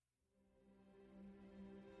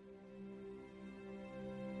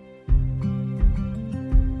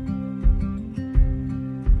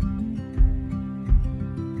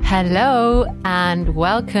Hello and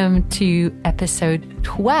welcome to episode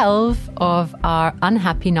 12 of our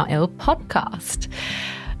Unhappy Not Ill podcast.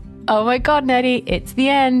 Oh my God, Nettie, it's the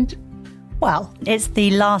end. Well, it's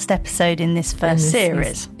the last episode in this first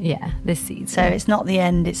series. This season. So it's not the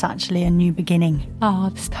end, it's actually a new beginning. Oh,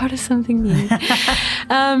 the start of something new.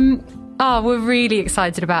 We're really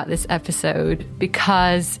excited about this episode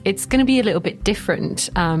because it's going to be a little bit different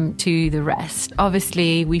to the rest.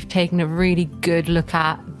 Obviously, we've taken a really good look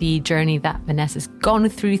at the journey that Vanessa's gone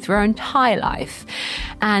through her entire life.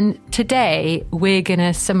 And today, we're going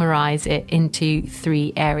to summarize it into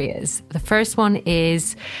 3 areas. The first one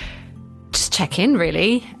is just check in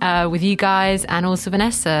really with you guys and also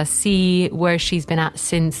Vanessa, see where she's been at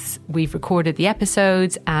since we've recorded the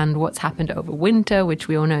episodes and what's happened over winter, which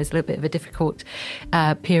we all know is a little bit of a difficult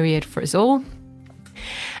period for us all.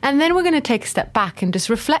 And then we're going to take a step back and just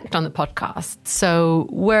reflect on the podcast. So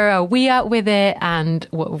where are we at with it and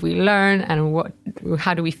what have we learned and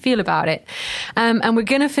how do we feel about it? And we're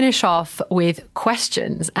going to finish off with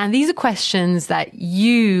questions. And these are questions that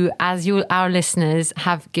you, as our listeners,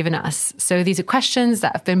 have given us. So these are questions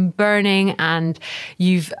that have been burning and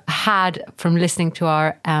you've had from listening to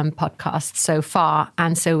our podcast so far.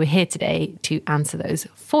 And so we're here today to answer those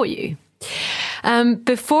for you.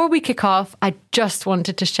 Before we kick off, I just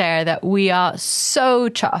wanted to share that we are so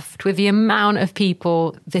chuffed with the amount of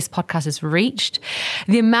people this podcast has reached,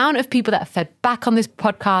 the amount of people that have fed back on this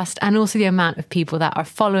podcast, and also the amount of people that are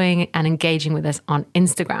following and engaging with us on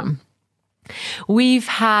Instagram. We've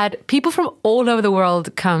had people from all over the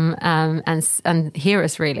world come and hear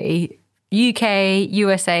us really. UK,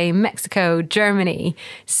 USA, Mexico, Germany,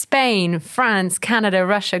 Spain, France, Canada,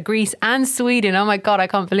 Russia, Greece, and Sweden. Oh my God, I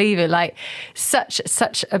can't believe it. Like such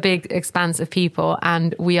a big expanse of people.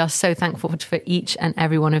 And we are so thankful for each and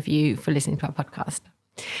every one of you for listening to our podcast.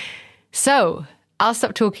 So I'll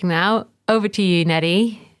stop talking now. Over to you,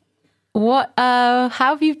 Nettie. How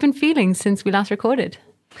have you been feeling since we last recorded?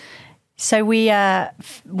 So we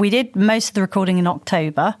did most of the recording in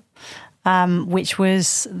October. Which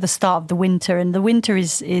was the start of the winter. And the winter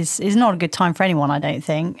is not a good time for anyone, I don't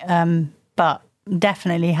think, but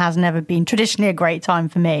definitely has never been traditionally a great time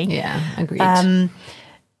for me. Yeah, agreed.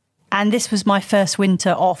 And this was my first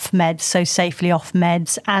winter off meds, so safely off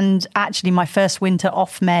meds, and actually my first winter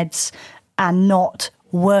off meds and not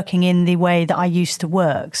working in the way that I used to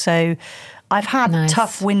work. So I've had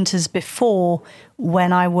tough winters before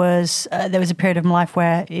when I was, there was a period of my life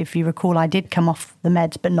where, if you recall, I did come off the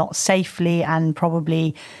meds, but not safely and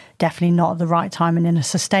definitely not at the right time and in a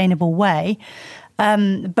sustainable way.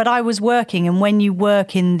 But I was working, and when you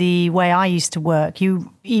work in the way I used to work,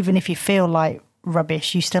 even if you feel like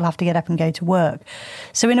rubbish, you still have to get up and go to work.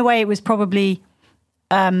 So in a way, it was probably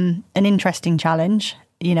an interesting challenge.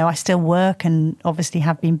 You know, I still work and obviously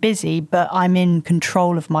have been busy, but I'm in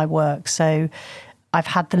control of my work. So I've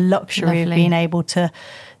had the luxury of being able to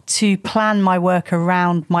plan my work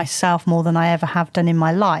around myself more than I ever have done in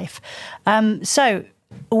my life. So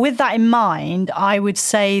with that in mind, I would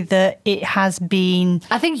say that it has been...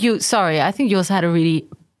 I think you also had a really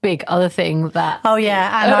big other thing that... Oh,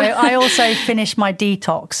 yeah. And I also finished my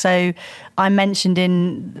detox. So I mentioned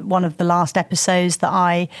in one of the last episodes that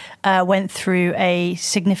I went through a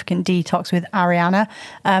significant detox with Ariana,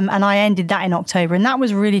 and I ended that in October. And that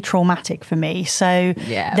was really traumatic for me. So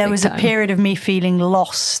there was a period of me feeling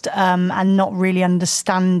lost and not really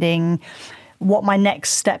understanding what my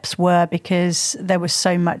next steps were because there was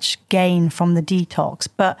so much gain from the detox.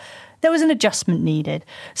 But there was an adjustment needed.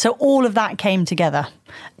 So all of that came together.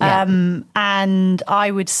 Yeah. And I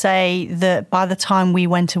would say that by the time we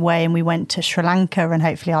went away and we went to Sri Lanka, and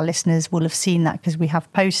hopefully our listeners will have seen that because we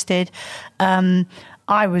have posted,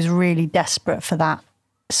 I was really desperate for that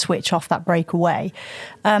switch off, that breakaway.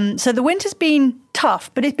 So the winter's been tough,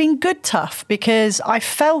 but it's been good tough because I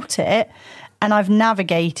felt it and I've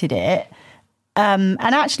navigated it. And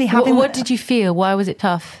actually having... What did you feel? Why was it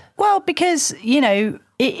tough? Well, because,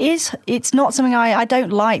 it's not something I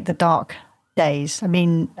don't like the dark days. I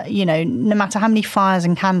mean, no matter how many fires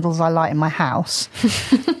and candles I light in my house,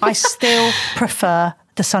 I still prefer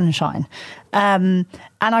the sunshine. And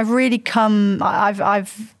I've really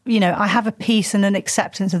I have a peace and an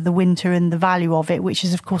acceptance of the winter and the value of it, which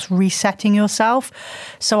is, of course, resetting yourself.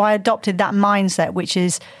 So I adopted that mindset, which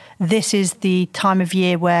is, this is the time of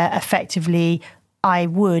year where effectively I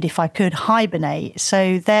would, if I could, hibernate.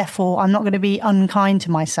 So therefore, I'm not going to be unkind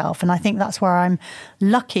to myself. And I think that's where I'm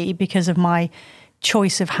lucky because of my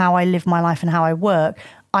choice of how I live my life and how I work.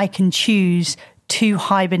 I can choose to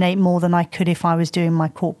hibernate more than I could if I was doing my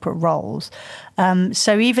corporate roles.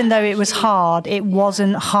 So even though it was hard, it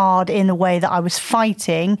wasn't hard in a way that I was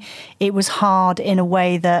fighting. It was hard in a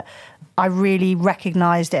way that I really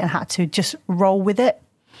recognised it and had to just roll with it.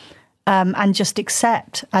 And just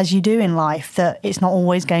accept, as you do in life, that it's not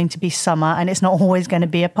always going to be summer and it's not always going to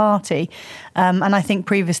be a party. And I think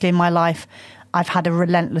previously in my life, I've had a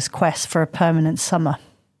relentless quest for a permanent summer.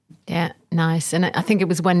 Yeah, nice. And I think it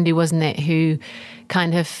was Wendy, wasn't it, who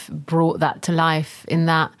kind of brought that to life, in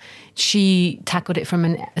that she tackled it from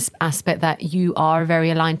an aspect that you are very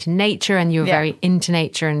aligned to nature and you're very into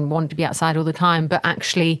nature and want to be outside all the time, but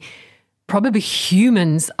actually probably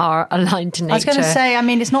humans are aligned to nature. I was going to say, I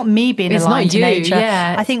mean, it's not me being aligned to nature.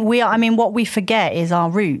 Yeah. I think we are, I mean, what we forget is our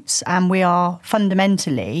roots, and we are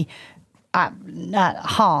fundamentally at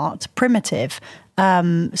heart primitive.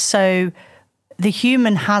 So the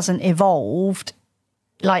human hasn't evolved,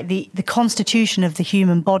 like the constitution of the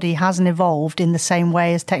human body hasn't evolved in the same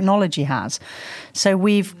way as technology has. So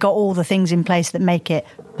we've got all the things in place that make it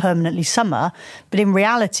permanently summer, but in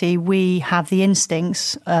reality we have the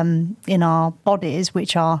instincts in our bodies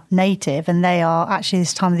which are native, and they are actually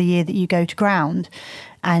this time of the year that you go to ground,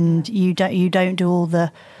 and you don't do all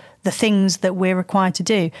the things that we're required to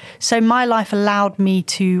do. So my life allowed me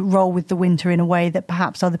to roll with the winter in a way that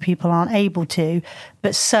perhaps other people aren't able to,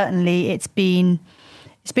 but certainly it's been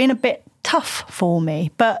a bit tough for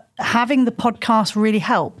me, but having the podcast really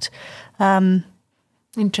helped.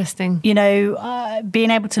 Interesting. You know,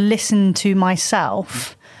 being able to listen to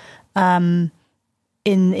myself in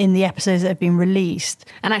the episodes that have been released.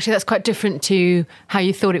 And actually that's quite different to how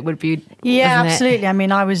you thought it would be. Yeah, absolutely. I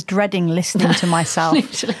mean, I was dreading listening to myself.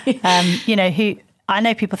 Literally. You know, I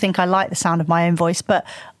know people think I like the sound of my own voice, but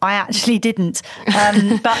I actually didn't.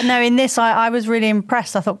 But no, in this, I was really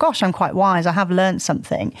impressed. I thought, gosh, I'm quite wise. I have learned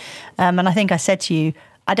something. And I think I said to you,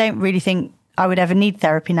 I don't really think I would ever need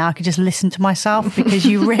therapy now. I could just listen to myself, because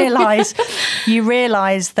you realise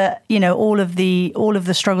that, you know, all of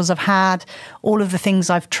the struggles I've had, all of the things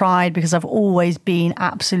I've tried, because I've always been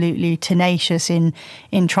absolutely tenacious in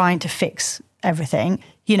trying to fix everything.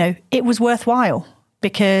 You know, it was worthwhile,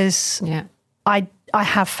 because I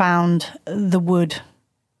have found the wood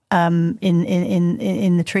in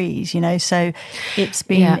the trees, you know, so it's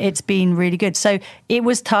been really good. So it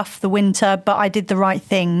was tough, the winter, but I did the right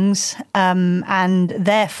things, and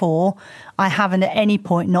therefore I haven't at any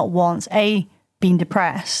point, not once, A, been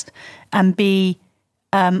depressed, and B,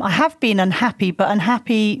 I have been unhappy, but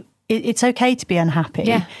unhappy, it's okay to be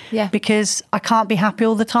unhappy, because I can't be happy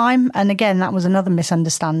all the time. And again, that was another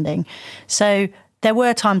misunderstanding. So there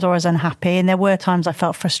were times where I was unhappy, and there were times I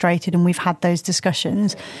felt frustrated, and we've had those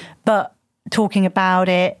discussions. But talking about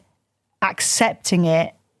it, accepting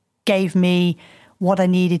it, gave me what I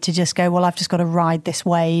needed to just go, well, I've just got to ride this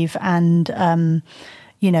wave and,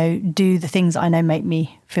 you know, do the things that I know make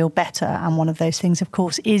me feel better. And one of those things, of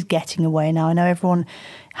course, is getting away. Now, I know everyone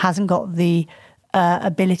hasn't got the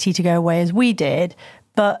ability to go away as we did,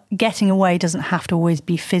 but getting away doesn't have to always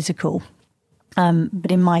be physical.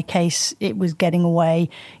 But in my case, it was getting away,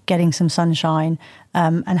 getting some sunshine,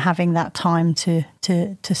 and having that time to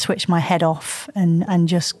switch my head off and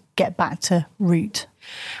just get back to root.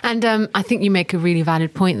 And I think you make a really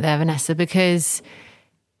valid point there, Vanessa, because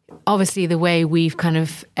obviously the way we've kind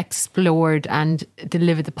of explored and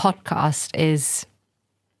delivered the podcast is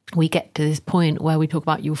we get to this point where we talk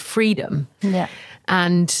about your freedom. Yeah.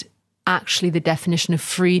 And actually the definition of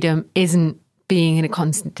freedom isn't being in a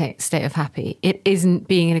constant state of happy. It isn't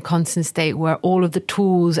being in a constant state where all of the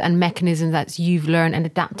tools and mechanisms that you've learned and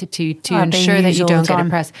adapted to ensure that you don't get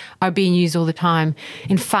depressed are being used all the time.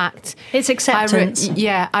 In fact, it's acceptance.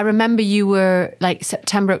 I remember you were like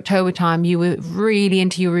September, October time, you were really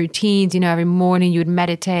into your routines. You know, every morning you would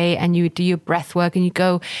meditate and you would do your breath work, and you'd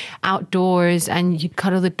go outdoors and you'd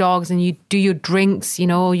cuddle the dogs and you'd do your drinks, you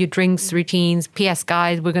know, your drinks routines. P.S.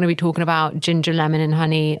 guys, we're going to be talking about ginger, lemon and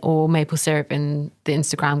honey or maple syrup in the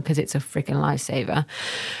Instagram, because it's a freaking lifesaver.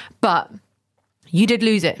 But you did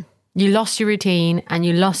lose it. You lost your routine, and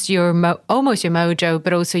you lost your almost your mojo,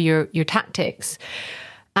 but also your tactics.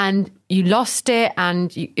 And you lost it,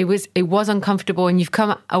 and it was uncomfortable, and you've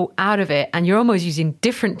come out of it, and you're almost using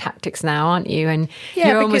different tactics now, aren't you? And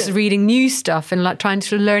you're almost reading new stuff and like trying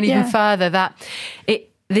to learn even further that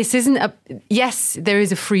this isn't yes, there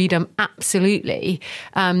is a freedom, absolutely.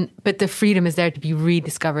 But the freedom is there to be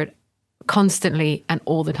rediscovered constantly and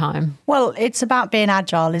all the time. Well, it's about being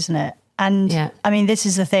agile, isn't it? And I mean, this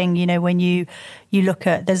is the thing, you know, when you You look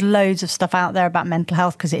at, there's loads of stuff out there about mental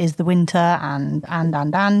health because it is the winter and.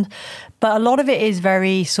 But a lot of it is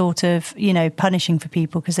very sort of, you know, punishing for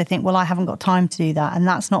people because they think, well, I haven't got time to do that. And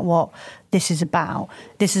that's not what this is about.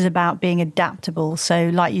 This is about being adaptable. So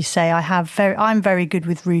like you say, I'm very good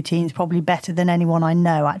with routines, probably better than anyone I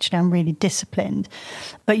know. Actually, I'm really disciplined.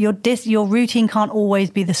 But your routine can't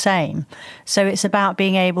always be the same. So it's about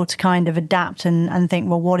being able to kind of adapt and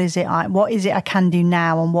think, well, what is it I can do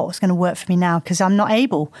now and what's going to work for me now? Because I'm not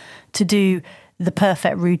able to do the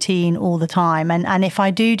perfect routine all the time. And if I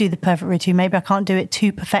do the perfect routine, maybe I can't do it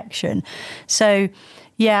to perfection. So,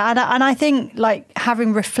 yeah. And I think, like,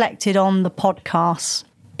 having reflected on the podcast,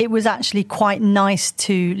 it was actually quite nice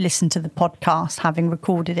to listen to the podcast, having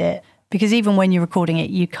recorded it, because even when you're recording it,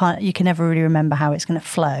 you can never really remember how it's going to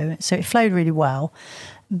flow. So it flowed really well.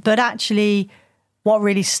 But actually, what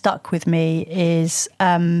really stuck with me is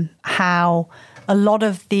how a lot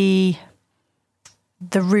of the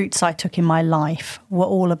routes I took in my life were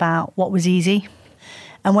all about what was easy.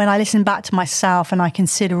 And when I listen back to myself and I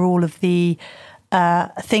consider all of the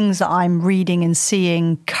things that I'm reading and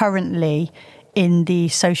seeing currently in the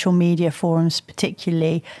social media forums,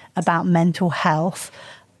 particularly about mental health,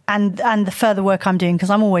 and the further work I'm doing, because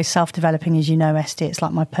I'm always self-developing, as you know, Esty, it's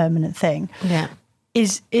like my permanent thing. Yeah.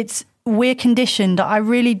 We're conditioned. I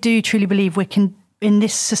really do truly believe in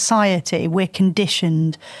this society, we're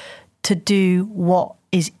conditioned to do what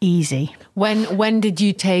is easy. When did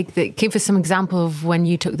you give us some example of when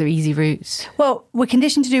you took the easy routes? Well, we're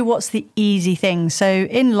conditioned to do what's the easy thing. So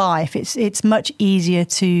in life, it's much easier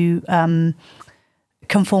to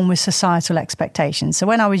conform with societal expectations. So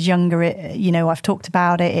when I was younger, I've talked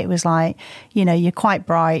about it. It was like, you're quite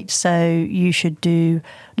bright, so you should do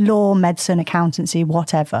law, medicine, accountancy,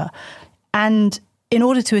 whatever. And in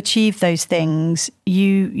order to achieve those things,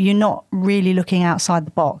 you're not really looking outside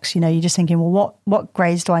the box. You're just thinking, well, what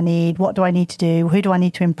grades do I need? What do I need to do? Who do I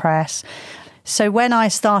need to impress? So when I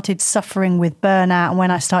started suffering with burnout and when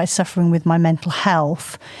I started suffering with my mental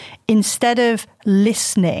health, instead of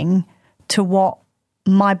listening to what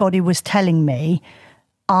my body was telling me,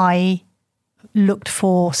 I looked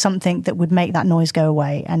for something that would make that noise go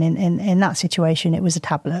away. And in that situation, it was a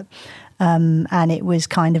tablet, and it was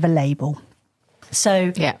kind of a label.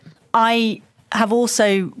 So yeah. I have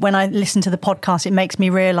also, when I listen to the podcast, it makes me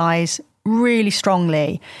realise really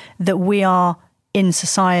strongly that we are in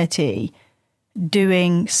society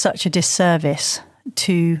doing such a disservice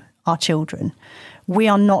to our children. We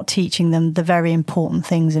are not teaching them the very important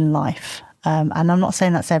things in life. And I'm not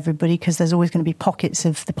saying that's everybody, because there's always going to be pockets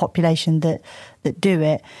of the population that do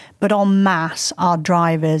it. But en masse, our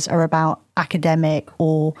drivers are about academic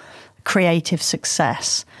or creative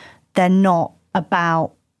success. They're not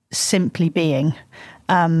about simply being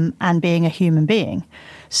and being a human being.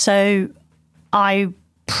 So I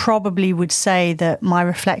probably would say that my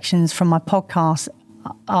reflections from my podcast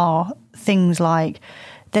are things like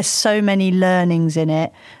there's so many learnings in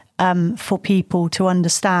it for people to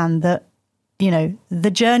understand that,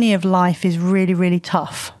 the journey of life is really, really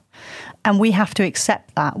tough. And we have to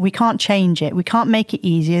accept that. We can't change it. We can't make it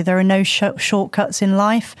easier. There are no shortcuts in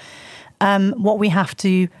life. What we have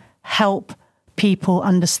to help people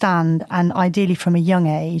understand, and ideally from a young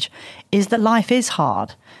age, is that life is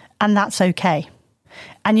hard, and that's okay.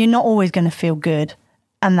 And you're not always going to feel good,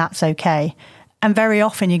 and that's okay. And very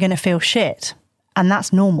often you're going to feel shit, and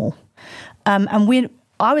that's normal.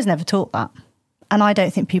 I was never taught that. And I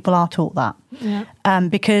don't think people are taught that. Yeah.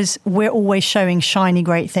 Because we're always showing shiny,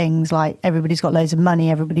 great things, like everybody's got loads of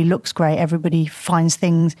money, everybody looks great, everybody finds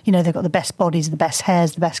things, they've got the best bodies, the best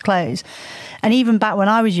hairs, the best clothes. And even back when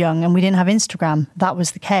I was young and we didn't have Instagram, that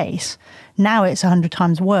was the case. Now it's 100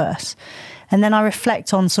 times worse. And then I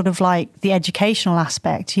reflect on sort of like the educational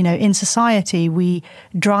aspect. In society, we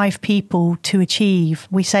drive people to achieve.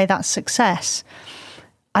 We say that's success.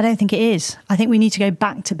 I don't think it is. I think we need to go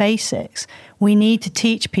back to basics. We need to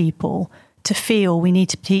teach people to feel. We need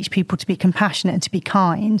to teach people to be compassionate and to be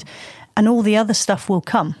kind. And all the other stuff will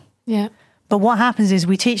come. Yeah. But what happens is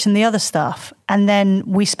we teach them the other stuff, and then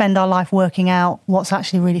we spend our life working out what's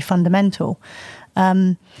actually really fundamental.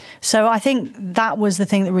 So I think that was the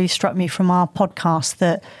thing that really struck me from our podcast,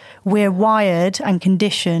 that we're wired and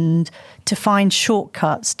conditioned to find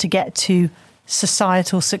shortcuts to get to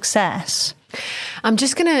societal success. I'm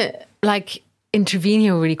just going to intervene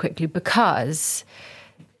here really quickly, because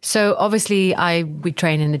so obviously we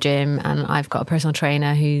train in the gym and I've got a personal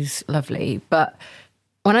trainer who's lovely. But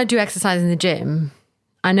when I do exercise in the gym,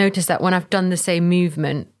 I notice that when I've done the same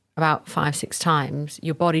movement about 5-6 times,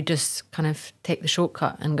 your body just kind of take the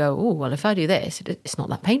shortcut and go, oh, well, if I do this, it's not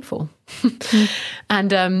that painful.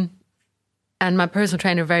 And And my personal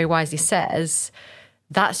trainer very wisely says,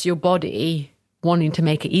 that's your body wanting to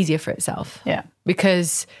make it easier for itself. Yeah.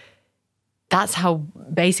 Because that's how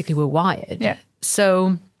basically we're wired. Yeah.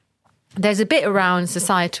 So there's a bit around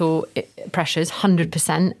societal pressures,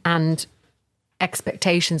 100%, and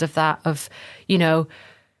expectations of that, of, you know,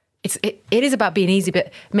 it is about being easy,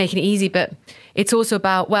 but making it easy, but it's also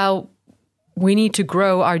about, well, we need to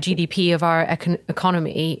grow our GDP of our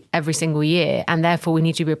economy every single year, and therefore we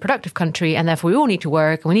need to be a productive country, and therefore we all need to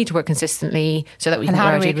work, and we need to work consistently so that we can grow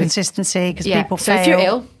our GDP. And how do we consistency? Because people So fail. if you're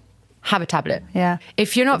ill, have a tablet. Yeah.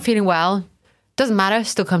 If you're not feeling well, doesn't matter,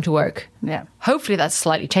 still come to work. Yeah. Hopefully that's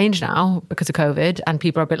slightly changed now because of COVID, and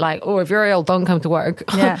people are a bit like, oh, if you're ill, don't come to work.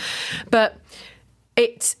 Yeah. But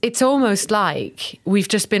it's almost like we've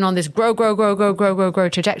just been on this grow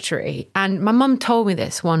trajectory. And my mum told me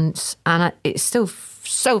this once, and it's still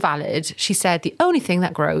so valid. She said, the only thing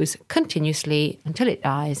that grows continuously until it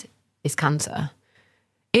dies is cancer.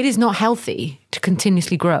 It is not healthy to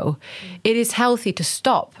continuously grow. It is healthy to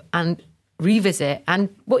stop and revisit. And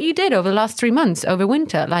what you did over the last 3 months, over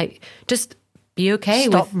winter, like, just be okay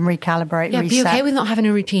Stop and recalibrate, reset. Be okay with not having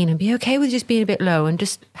a routine, and be okay with just being a bit low and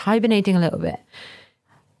just hibernating a little bit.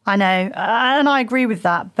 I know, and I agree with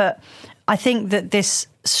that, but I think that this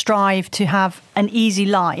strive to have an easy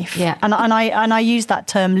life, and I use that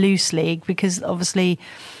term loosely because obviously,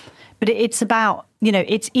 but it's about, you know,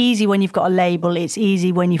 it's easy when you've got a label, it's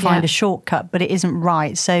easy when you find a shortcut, but it isn't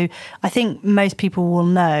right. So I think most people will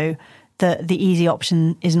know that the easy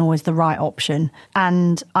option isn't always the right option.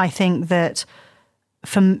 And I think that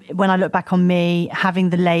when I look back on me, having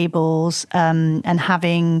the labels and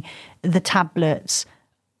having the tablets,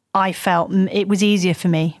 I felt it was easier for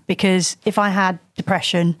me, because if I had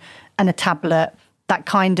depression and a tablet, that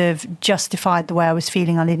kind of justified the way I was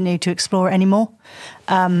feeling. I didn't need to explore it anymore.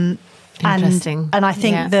 Interesting. And I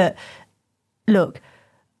think that, look,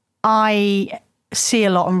 I see a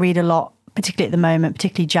lot and read a lot, particularly at the moment,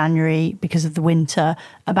 particularly January, because of the winter,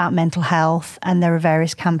 about mental health, and there are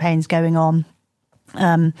various campaigns going on.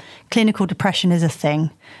 Clinical depression is a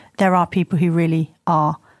thing. There are people who really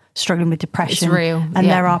are struggling with depression. It's real. And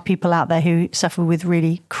there are people out there who suffer with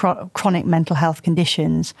really chronic mental health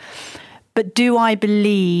conditions. But do I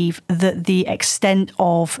believe that the extent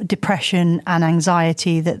of depression and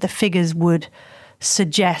anxiety that the figures would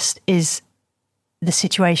suggest is the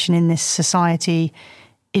situation in this society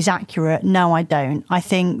is accurate? No, I don't. I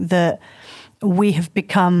think that we have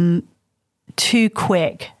become too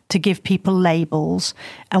quick to give people labels,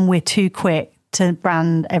 and we're too quick to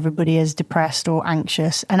brand everybody as depressed or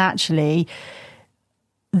anxious. And actually,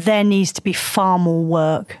 there needs to be far more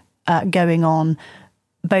work going on,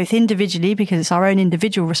 both individually, because it's our own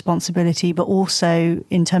individual responsibility, but also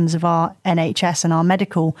in terms of our NHS and our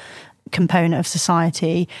medical component of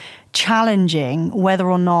society, challenging whether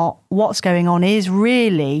or not what's going on is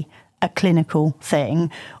really a clinical thing,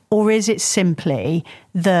 or is it simply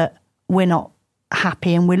that we're not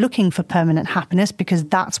happy and we're looking for permanent happiness because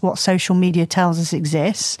that's what social media tells us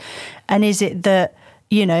exists? And is it that,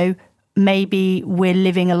 you know, maybe we're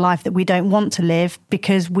living a life that we don't want to live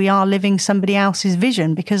because we are living somebody else's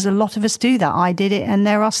vision? Because a lot of us do that. I did it, and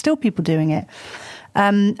there are still people doing it.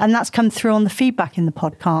 And that's come through on the feedback in the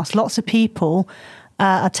podcast. Lots of people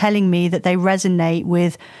are telling me that they resonate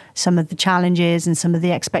with some of the challenges and some of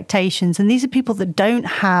the expectations. And these are people that don't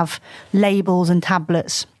have labels and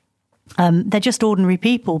tablets. They're just ordinary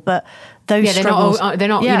people, but those struggles... They're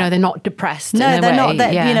not, you know, they're not depressed. No, in they're a way.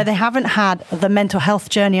 not. You know, they haven't had the mental health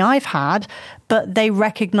journey I've had, but they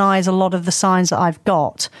recognise a lot of the signs that I've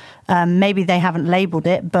got. Maybe they haven't labelled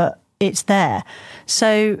it, but it's there.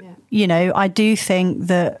 So, you know, I do think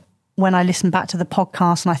that when I listen back to the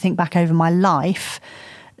podcast and I think back over my life,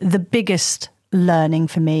 the biggest learning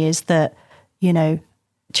for me is that, you know,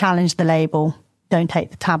 challenge the label, don't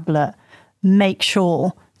take the tablet, make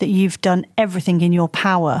sure that you've done everything in your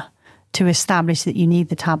power to establish that you need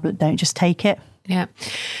the tablet. Don't just take it. Yeah.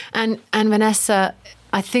 And Vanessa,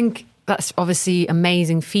 I think that's obviously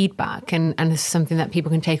amazing feedback, and it's something that people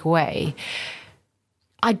can take away.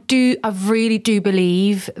 I really do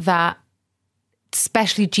believe that,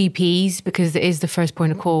 especially GPs, because it is the first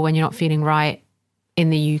point of call when you're not feeling right in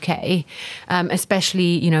the UK,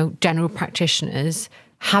 especially, you know, general practitioners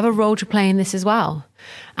have a role to play in this as well.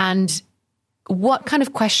 And what kind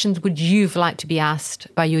of questions would you like to be asked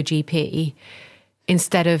by your GP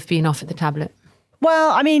instead of being offered the tablet?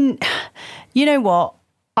 Well, I mean, you know what?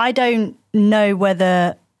 I don't know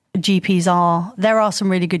whether GPs are... There are some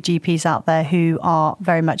really good GPs out there who are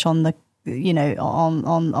very much on the, you know,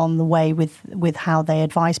 on the way with how they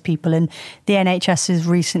advise people. And the NHS has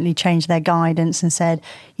recently changed their guidance and said,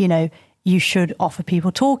 you know, you should offer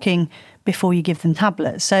people talking before you give them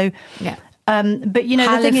tablets. So, but you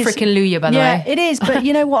know, the thing is, Hallelujah, by the way. Yeah, it is. But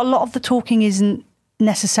you know what? A lot of the talking isn't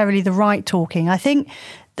necessarily the right talking. I think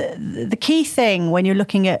the key thing when you're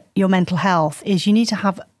looking at your mental health is you need to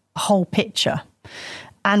have a whole picture.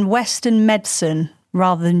 And Western medicine,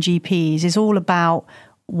 rather than GPs, is all about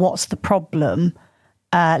what's the problem.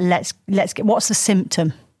 Let's get what's the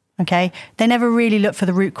symptom. Okay, they never really look for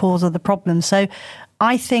the root cause of the problem. So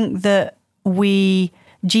I think that we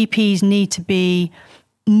GPs need to be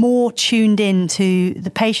more tuned in to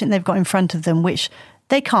the patient they've got in front of them, which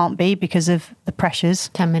they can't be because of the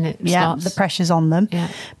pressures. 10-minute slots. The pressures on them. Yeah.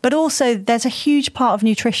 But also there's a huge part of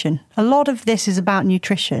nutrition. A lot of this is about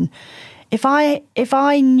nutrition. If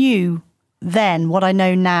I knew then what I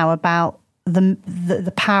know now about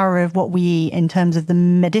the power of what we eat in terms of the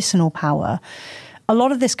medicinal power, a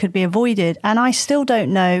lot of this could be avoided. And I still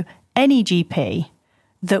don't know any GP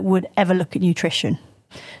that would ever look at nutrition.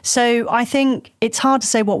 So I think it's hard to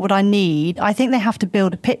say what would I need. I think they have to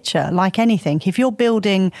build a picture like anything. If you're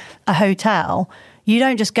building a hotel, you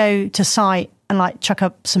don't just go to site and like chuck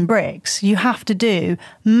up some bricks. You have to do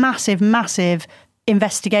massive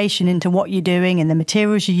investigation into what you're doing and the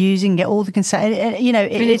materials you're using, get all the consent. You know,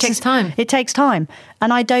 it takes time. It takes time.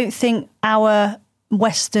 And I don't think our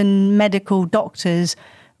Western medical doctors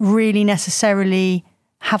really necessarily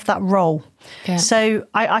have that role. Yeah. So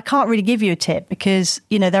I can't really give you a tip because,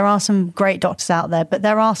 you know, there are some great doctors out there, but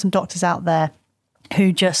there are some doctors out there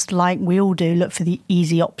who just, like we all do, look for the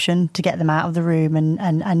easy option to get them out of the room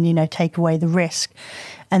and you know, take away the risk.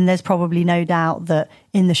 And there's probably no doubt that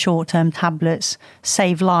in the short term, tablets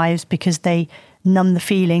save lives because they numb the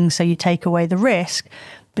feeling, so you take away the risk.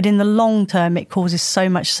 But in the long term, it causes so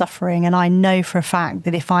much suffering. And I know for a fact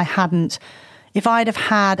that if I'd have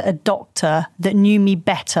had a doctor that knew me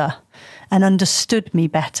better and understood me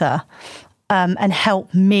better and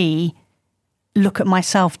helped me look at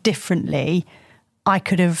myself differently, I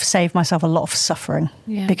could have saved myself a lot of suffering.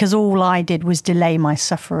 Yeah. Because all I did was delay my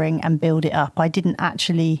suffering and build it up. I didn't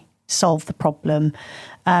actually solve the problem.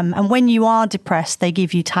 And when you are depressed, they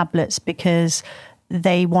give you tablets because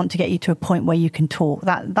they want to get you to a point where you can talk.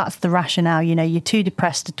 That's the rationale. You know, you're too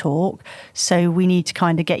depressed to talk, so we need to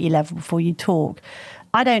kind of get you level before you talk.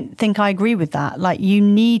 I don't think I agree with that. Like, you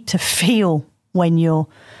need to feel when you're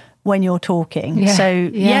talking. Yeah, so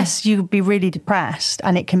yes, you could be really depressed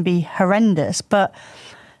and it can be horrendous, but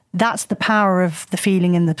that's the power of the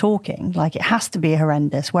feeling and the talking. Like, it has to be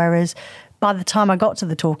horrendous. Whereas by the time I got to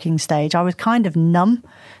the talking stage, I was kind of numb.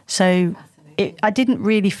 So I didn't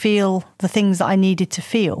really feel the things that I needed to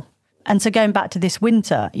feel. And so going back to this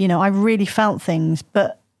winter, you know, I really felt things,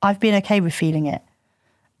 but I've been okay with feeling it.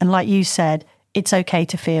 And like you said, it's okay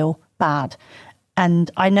to feel bad.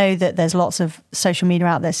 And I know that there's lots of social media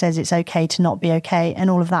out there that says it's okay to not be okay and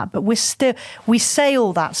all of that. But we say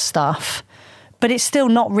all that stuff, but it's still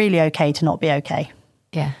not really okay to not be okay.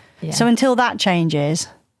 Yeah. So until that changes,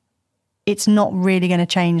 it's not really going to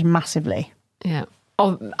change massively. Yeah.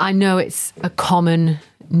 Oh, I know it's a common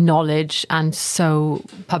knowledge and so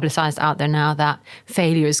publicized out there now that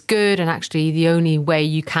failure is good, and actually the only way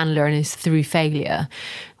you can learn is through failure.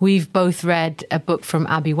 We've both read a book from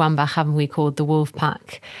Abby Wambach, haven't we, called The Wolf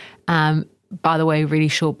Pack. By the way, really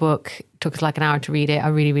short book. It took us like an hour to read it. I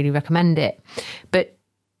really, really recommend it. But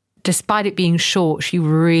despite it being short, she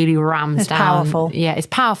really rams down. It's powerful. Yeah, it's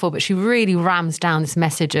powerful, but she really rams down this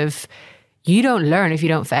message of you don't learn if you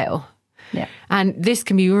don't fail. Yeah. And this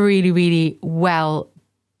can be really, really well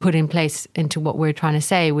put in place into what we're trying to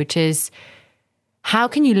say, which is, how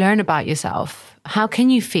can you learn about yourself? How can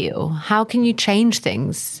you feel? How can you change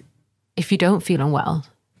things if you don't feel unwell?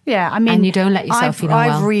 Yeah, I mean, and you don't let yourself feel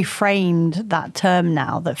unwell. I've reframed that term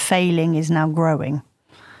now, that failing is now growing.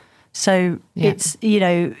 So it's, you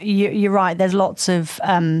know, you're right. There's lots of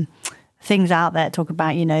things out there that talk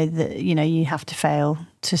about, you know, that, you know, you have to fail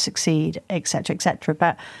to succeed, et cetera, et cetera.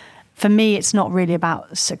 But for me, it's not really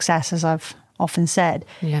about success, as I've often said.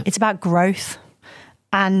 Yeah. It's about growth,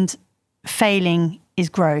 and failing is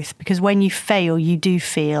growth, because when you fail, you do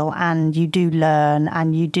feel and you do learn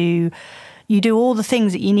and you do all the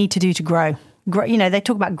things that you need to do to grow. You know, they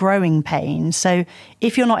talk about growing pain. So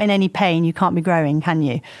if you're not in any pain, you can't be growing, can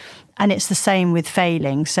you? And it's the same with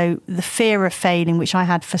failing. So the fear of failing, which I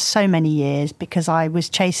had for so many years because I was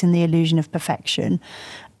chasing the illusion of perfection,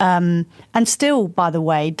 and still, by the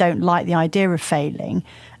way, don't like the idea of failing.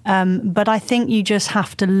 But I think you just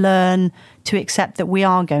have to learn to accept that we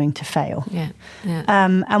are going to fail. Yeah.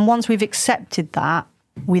 And once we've accepted that,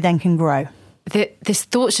 we then can grow. This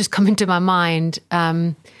thought's just come into my mind,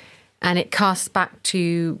 and it casts back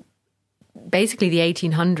to basically the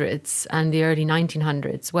 1800s and the early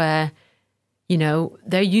 1900s where,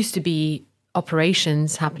 there used to be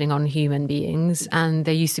operations happening on human beings, and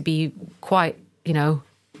there used to be quite,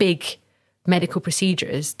 big medical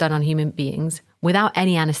procedures done on human beings without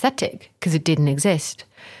any anesthetic because it didn't exist.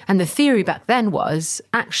 And the theory back then was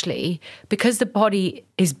actually because the body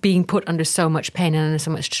is being put under so much pain and under so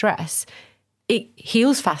much stress, it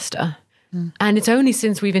heals faster. And it's only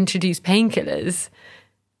since we've introduced painkillers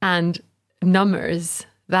and numbers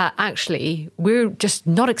that actually we're just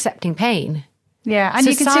not accepting pain. Yeah, and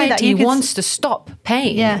society you can see that wants to stop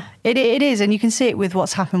pain. Yeah, it is, and you can see it with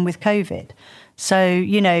what's happened with COVID.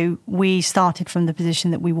 So, we started from the position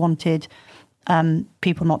that we wanted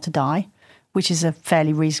people not to die, which is a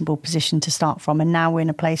fairly reasonable position to start from. And now we're in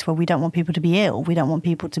a place where we don't want people to be ill. We don't want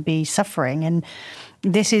people to be suffering. And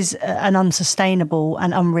this is an unsustainable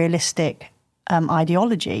and unrealistic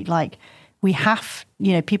ideology. Like, we have,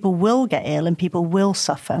 people will get ill and people will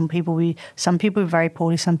suffer, and some people are very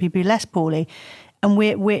poorly, some people are less poorly. And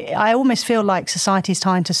I almost feel like society is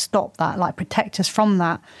trying to stop that, like protect us from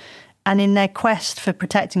that. And in their quest for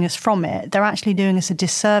protecting us from it, they're actually doing us a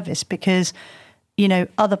disservice because,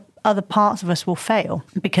 other parts of us will fail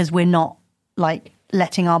because we're not like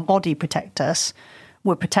letting our body protect us.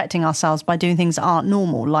 We're protecting ourselves by doing things that aren't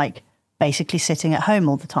normal, like basically sitting at home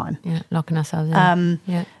all the time. Yeah, locking ourselves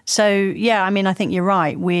in. So yeah, I think you're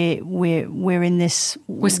right. We're in this.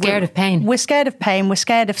 We're scared of pain. We're scared of pain. We're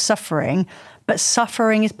scared of suffering, but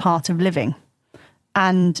suffering is part of living,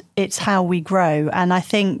 and it's how we grow. And I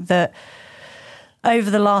think that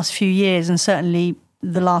over the last few years, and certainly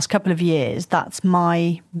the last couple of years, that's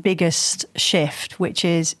my biggest shift, which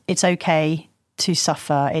is it's okay to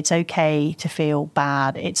suffer. It's okay to feel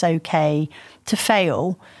bad. It's okay to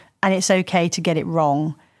fail. And it's okay to get it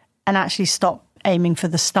wrong, and actually stop aiming for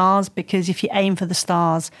the stars, because if you aim for the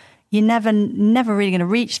stars, you're never really going to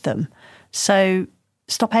reach them. So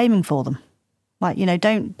stop aiming for them. Like,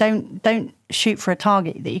 don't shoot for a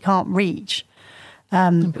target that you can't reach.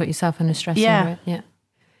 And put yourself under stress. Yeah. Yeah.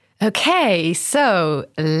 Okay, so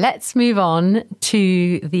let's move on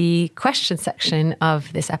to the question section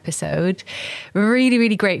of this episode. Really,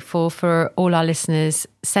 really grateful for all our listeners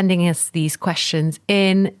sending us these questions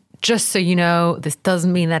in. Just so you know, this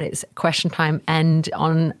doesn't mean that it's question time end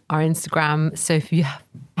on our Instagram. So if you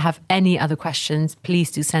have any other questions,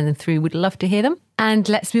 please do send them through. We'd love to hear them. And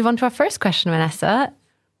let's move on to our first question, Vanessa.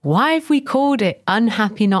 Why have we called it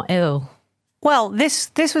Unhappy Not Ill? Well,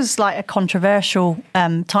 this was like a controversial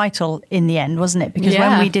title in the end, wasn't it? Because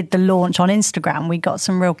when we did the launch on Instagram, we got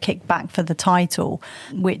some real kickback for the title,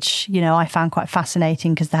 which, I found quite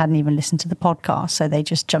fascinating because they hadn't even listened to the podcast. So they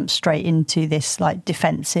just jumped straight into this like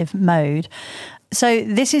defensive mode. So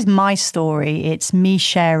this is my story. It's me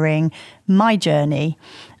sharing my journey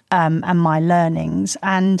and my learnings.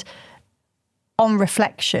 And on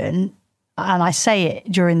reflection, and I say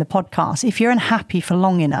it during the podcast, if you're unhappy for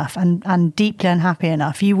long enough and deeply unhappy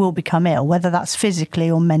enough, you will become ill, whether that's physically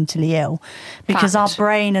or mentally ill, because our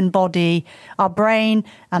brain and body, our brain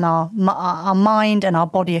and our mind and our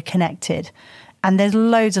body are connected. And there's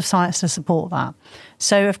loads of science to support that.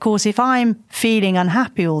 So, of course, if I'm feeling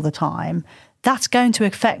unhappy all the time, that's going to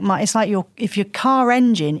affect it's like if your car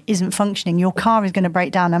engine isn't functioning, your car is going to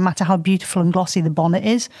break down no matter how beautiful and glossy the bonnet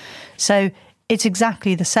is. So it's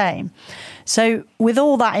exactly the same. So with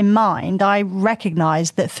all that in mind, I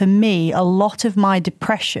recognised that for me, a lot of my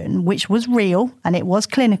depression, which was real and it was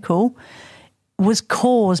clinical, was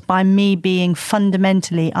caused by me being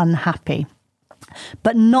fundamentally unhappy,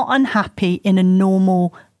 but not unhappy in a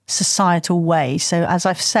normal societal way. So as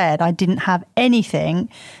I've said, I didn't have anything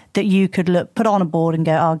that you could put on a board and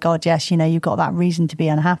go, oh God, yes, you've got that reason to be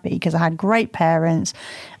unhappy, because I had great parents,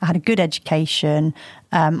 I had a good education,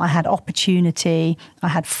 I had opportunity, I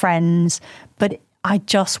had friends, but I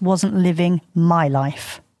just wasn't living my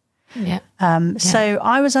life. Yeah. So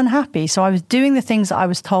I was unhappy. So I was doing the things that I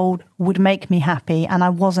was told would make me happy, and I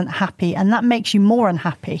wasn't happy. And that makes you more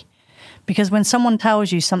unhappy, because when someone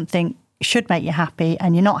tells you something should make you happy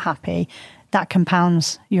and you're not happy, that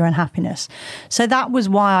compounds your unhappiness. So that was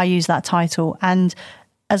why I used that title. And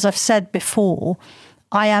as I've said before,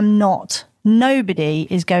 nobody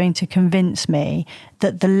is going to convince me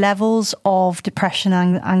that the levels of depression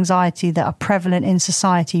and anxiety that are prevalent in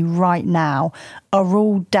society right now are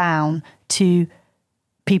all down to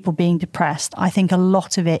people being depressed. I think a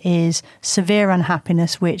lot of it is severe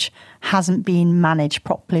unhappiness, which hasn't been managed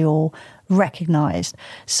properly or recognised.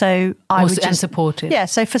 So I would and supported. Yeah.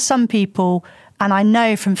 So for some people, and I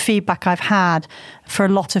know from feedback I've had for a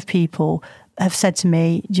lot of people, have said to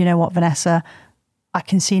me, do you know what, Vanessa? I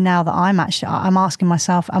can see now that I'm asking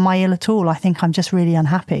myself, am I ill at all? I think I'm just really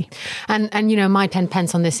unhappy. And you know, my 10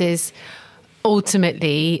 pence on this is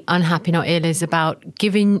ultimately Unhappy Not Ill is about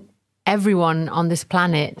giving everyone on this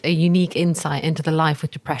planet a unique insight into the life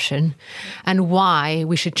with depression and why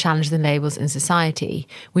we should challenge the labels in society.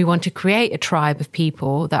 We want to create a tribe of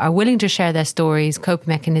people that are willing to share their stories, coping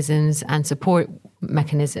mechanisms and support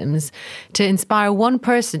mechanisms to inspire one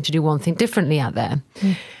person to do one thing differently out there.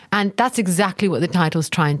 And that's exactly what the title's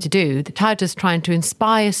trying to do. The title's trying to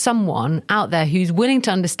inspire someone out there who's willing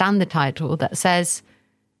to understand the title that says,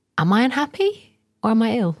 am I unhappy or am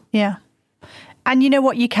I ill? Yeah. And you know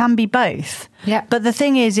what? You can be both. Yeah. But the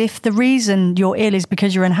thing is, if the reason you're ill is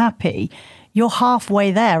because you're unhappy, you're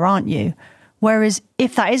halfway there, aren't you? Whereas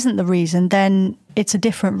if that isn't the reason, then it's a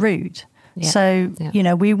different route. Yeah. So, you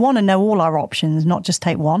know, we want to know all our options, not just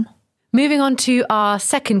take one. Moving on to our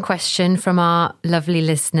second question from our lovely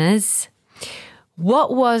listeners.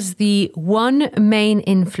 What was the one main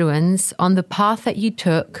influence on the path that you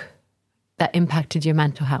took that impacted your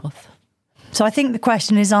mental health? So I think the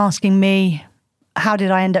question is asking me, how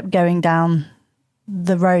did I end up going down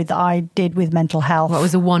the road that I did with mental health? What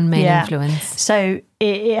was the one main influence? So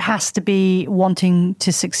it has to be wanting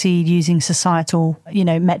to succeed using societal, you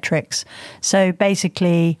know, metrics. So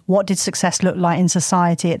basically, what did success look like in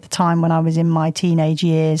society at the time when I was in my teenage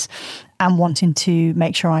years, and wanting to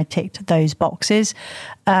make sure I ticked those boxes,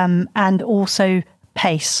 and also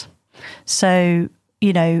pace. So,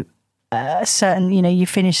 you know, you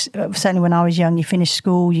finish, certainly when I was young, you finish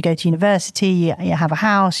school, you go to university, you have a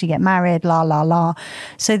house, you get married, la, la, la.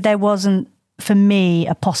 So there wasn't, for me,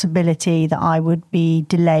 a possibility that I would be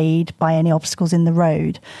delayed by any obstacles in the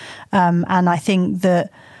road. And I think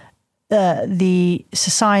that the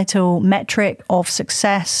societal metric of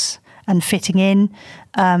success and fitting in,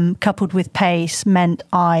 coupled with pace, meant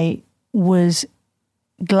I was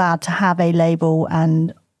glad to have a label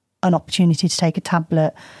and an opportunity to take a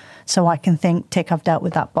tablet, so I can think, tick, I've dealt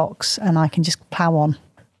with that box, and I can just plow on.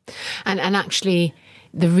 And actually,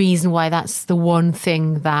 the reason why that's the one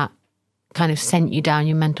thing that kind of sent you down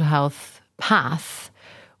your mental health path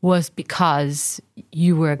was because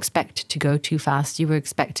you were expected to go too fast. You were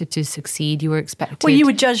expected to succeed. You were expected... Well, you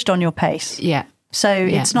were judged on your pace. Yeah. So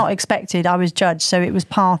it's not expected. I was judged. So it was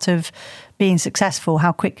part of being successful.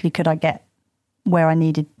 How quickly could I get where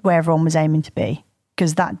everyone was aiming to be?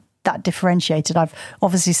 Because that differentiated. I've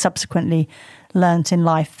obviously subsequently learnt in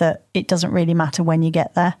life that it doesn't really matter when you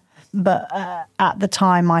get there. But at the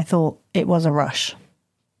time, I thought it was a rush.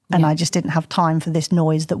 And I just didn't have time for this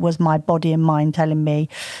noise that was my body and mind telling me,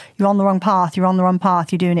 you're on the wrong path, you're on the wrong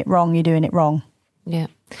path, you're doing it wrong, you're doing it wrong. Yeah.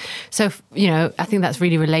 So, you know, I think that's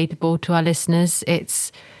really relatable to our listeners.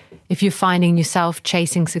 It's, if you're finding yourself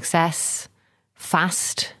chasing success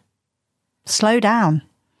fast, slow down,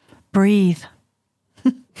 breathe.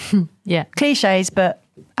 Yeah. Cliches, but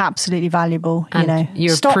absolutely valuable. And you know,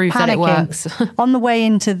 you're stop proof panicking. that it works. On the way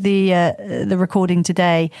into the recording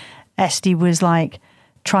today, Esty was like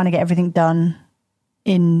trying to get everything done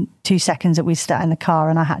in 2 seconds that we sat in the car,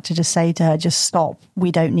 and I had to just say to her, just stop.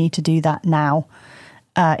 We don't need to do that now.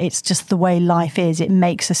 It's just the way life is. It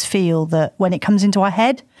makes us feel that when it comes into our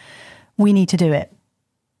head, we need to do it.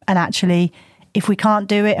 And actually, if we can't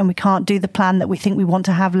do it and we can't do the plan that we think we want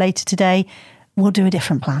to have later today, we'll do a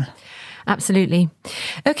different plan. Absolutely.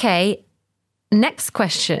 Okay, next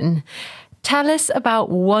question. Tell us about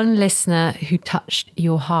one listener who touched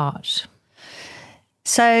your heart.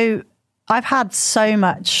 So I've had so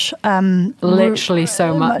much... literally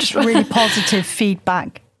so much. really positive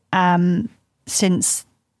feedback since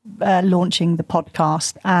launching the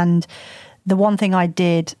podcast. And the one thing I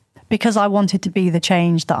did, because I wanted to be the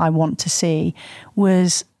change that I want to see,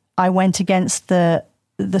 was I went against the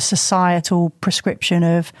societal prescription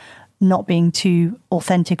of not being too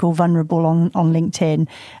authentic or vulnerable on LinkedIn,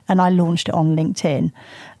 and I launched it on LinkedIn.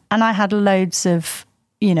 And I had loads of,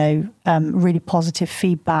 really positive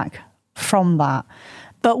feedback from that.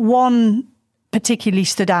 But one particularly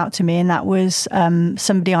stood out to me, and that was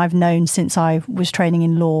somebody I've known since I was training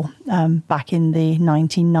in law back in the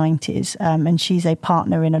 1990s. And she's a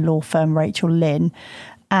partner in a law firm, Rachel Lynn.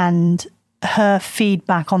 And her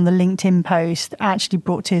feedback on the LinkedIn post actually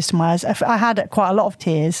brought tears to my eyes. I had quite a lot of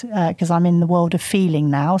tears because I'm in the world of feeling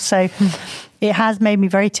now. So it has made me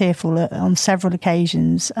very tearful on several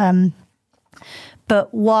occasions.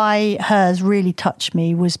 But why hers really touched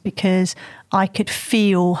me was because I could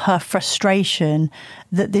feel her frustration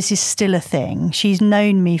that this is still a thing. She's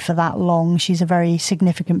known me for that long. She's a very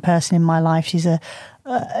significant person in my life. She's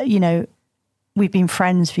we've been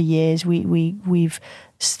friends for years. We've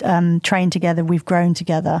trained together. We've grown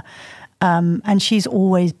together. And she's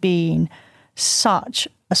always been such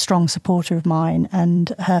a strong supporter of mine,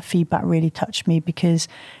 and her feedback really touched me because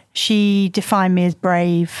she defined me as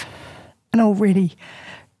brave and all really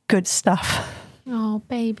good stuff. Oh,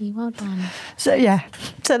 baby, well done. So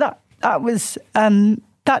that was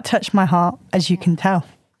that touched my heart, as you can tell.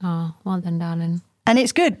 Oh, well done, darling. And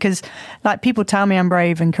it's good because, like, people tell me I'm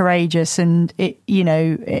brave and courageous, and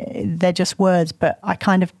they're just words, but I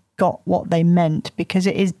kind of got what they meant because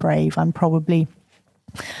it is brave. I'm probably,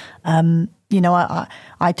 I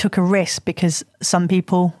took a risk because some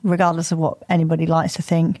people, regardless of what anybody likes to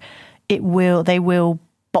think, they will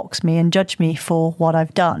box me and judge me for what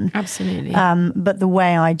I've done. Absolutely. But the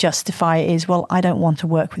way I justify it is, well, I don't want to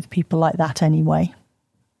work with people like that anyway.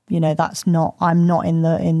 I'm not in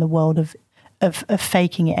the world of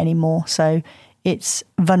faking it anymore. So it's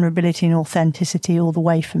vulnerability and authenticity all the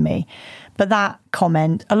way for me. But that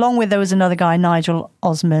comment, along with, there was another guy, Nigel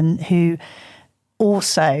Osman, who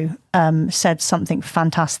also said something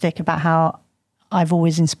fantastic about how I've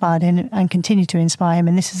always inspired him and continue to inspire him.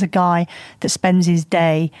 And this is a guy that spends his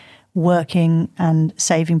day working and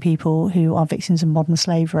saving people who are victims of modern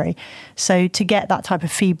slavery. So to get that type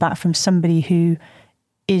of feedback from somebody who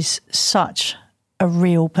is such a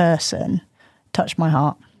real person touched my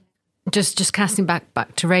heart. Just casting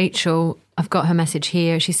back to Rachel, I've got her message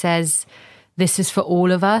here. She says, "This is for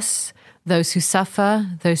all of us, those who suffer,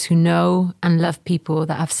 those who know and love people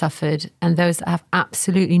that have suffered, and those that have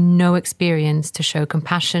absolutely no experience, to show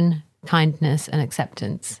compassion, kindness and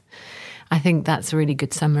acceptance." I think that's a really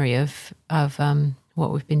good summary of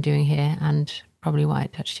what we've been doing here, and probably why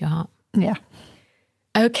it touched your heart. Yeah.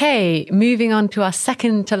 Okay, moving on to our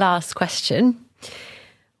second to last question.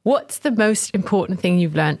 What's the most important thing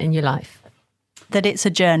you've learned in your life? That it's a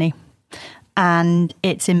journey and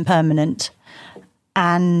it's impermanent.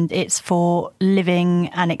 And it's for living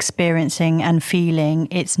and experiencing and feeling.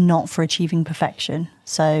 It's not for achieving perfection.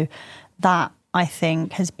 So that, I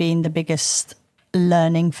think, has been the biggest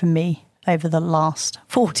learning for me over the last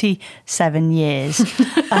 47 years.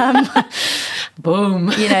 Boom.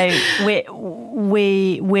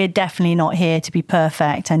 We're definitely not here to be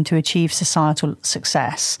perfect and to achieve societal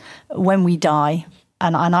success. When we die,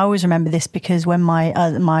 and I always remember this because when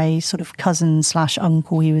my sort of cousin /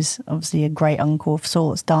 uncle, he was obviously a great uncle of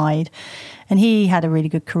sorts, died, and he had a really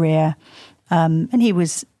good career, and he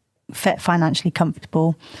was financially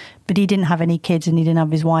comfortable, but he didn't have any kids, and he didn't have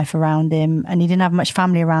his wife around him, and he didn't have much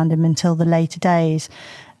family around him until the later days.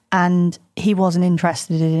 And he wasn't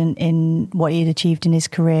interested in what he had achieved in his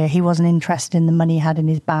career. He wasn't interested in the money he had in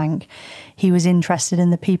his bank. He was interested in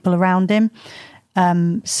the people around him.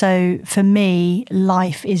 So for me,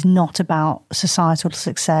 life is not about societal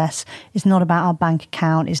success. It's not about our bank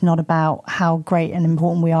account. It's not about how great and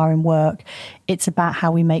important we are in work. It's about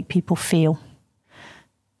how we make people feel.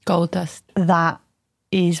 Gold dust. That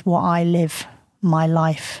is what I live my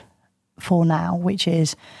life for now, which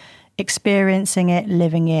is experiencing it,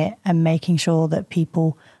 living it, and making sure that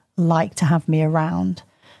people like to have me around.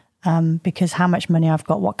 Because how much money I've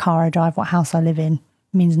got, what car I drive, what house I live in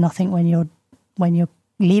means nothing when you're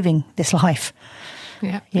leaving this life.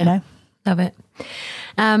 Yeah. You know? Love it.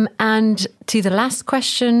 And to the last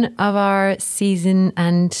question of our season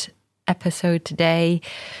and episode today,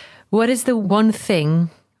 what is the one thing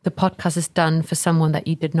the podcast has done for someone that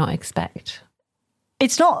you did not expect?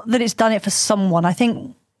 It's not that it's done it for someone. I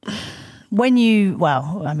think when you do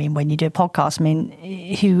a podcast,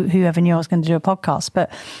 whoever knew I was going to do a podcast, but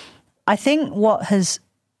I think what has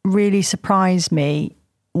really surprised me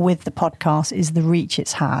with the podcast is the reach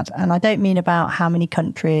it's had. And I don't mean about how many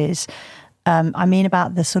countries, I mean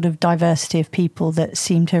about the sort of diversity of people that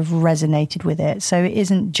seem to have resonated with it. So it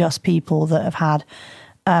isn't just people that have had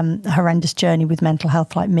a horrendous journey with mental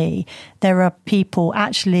health like me. There are people,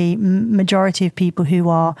 actually, majority of people who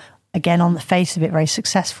are, again, on the face of it, very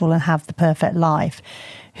successful and have the perfect life,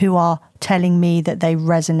 who are telling me that they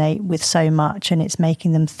resonate with so much, and it's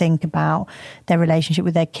making them think about their relationship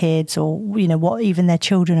with their kids, or, what even their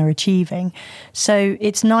children are achieving. So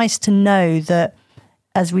it's nice to know that,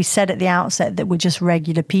 as we said at the outset, that we're just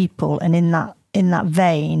regular people, and in that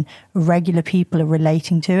vein, regular people are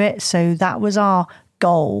relating to it. So that was our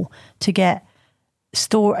goal, to get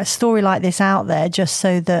a story like this out there, just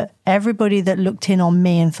so that everybody that looked in on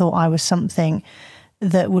me and thought I was something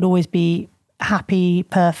that would always be happy,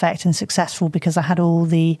 perfect and successful because I had all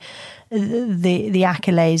the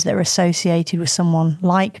accolades that are associated with someone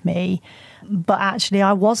like me, but actually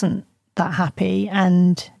I wasn't that happy,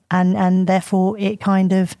 and therefore it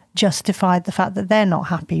kind of justified the fact that they're not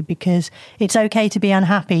happy, because it's okay to be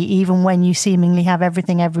unhappy even when you seemingly have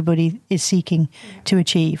everything everybody is seeking to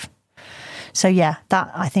achieve. So yeah,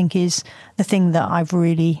 that I think is the thing that I've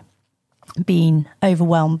really been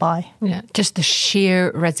overwhelmed by. Yeah, just the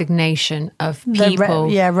sheer resignation of people.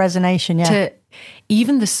 Resignation, yeah. To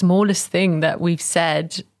even the smallest thing that we've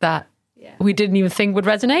said that we didn't even think would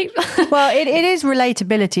resonate. Well, it is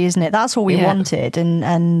relatability, isn't it? That's what we wanted,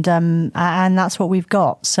 and that's what we've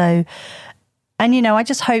got. So, and you know, I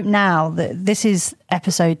just hope now that this is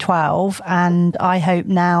episode 12, and I hope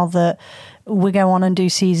now that we go on and do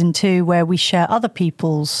season 2 where we share other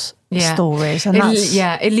people's stories. And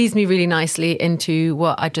it leads me really nicely into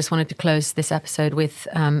what I just wanted to close this episode with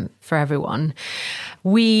for everyone.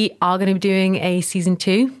 We are going to be doing a season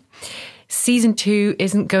 2. Season 2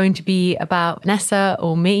 isn't going to be about Vanessa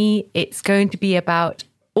or me. It's going to be about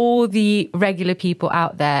all the regular people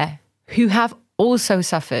out there who have also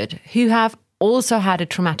suffered, who have also had a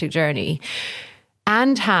traumatic journey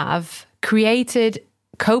and have created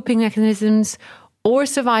coping mechanisms or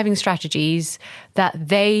surviving strategies that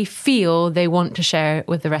they feel they want to share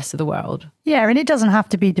with the rest of the world. Yeah, and it doesn't have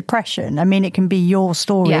to be depression. I mean, it can be your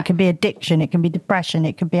story. Yeah. It can be addiction. It can be depression.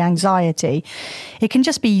 It can be anxiety. It can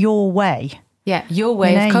just be your way. Yeah, your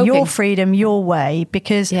way of coping. Your freedom, your way.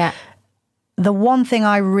 Because the one thing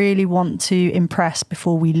I really want to impress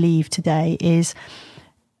before we leave today is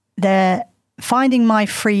finding my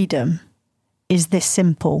freedom is this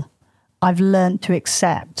simple. I've learned to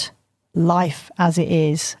accept life as it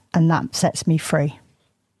is, and that sets me free.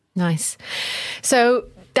 Nice. So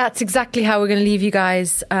that's exactly how we're going to leave you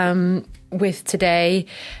guys with today.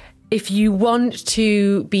 If you want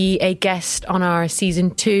to be a guest on our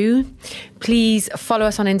season 2, please follow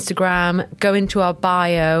us on Instagram, go into our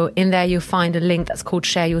bio. In there, you'll find a link that's called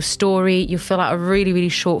Share Your Story. You'll fill out a really, really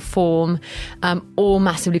short form, all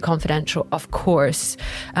massively confidential, of course.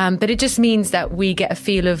 But it just means that we get a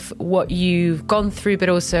feel of what you've gone through, but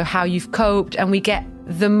also how you've coped. And we get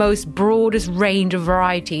the most broadest range of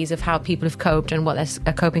varieties of how people have coped and what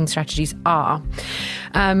their coping strategies are.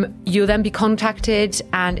 You'll then be contacted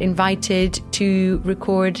and invited to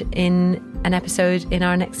record in an episode in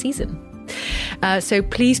our next season. So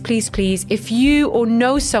please, if you or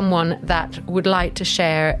know someone that would like to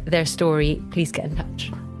share their story, please get in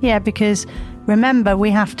touch. Yeah, because remember,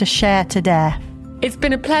 we have to share to dare. It's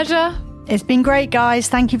been a pleasure. It's been great, guys.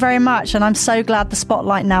 Thank you very much. And I'm so glad the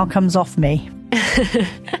spotlight now comes off me.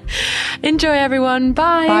 Enjoy, everyone.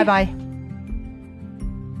 Bye. Bye.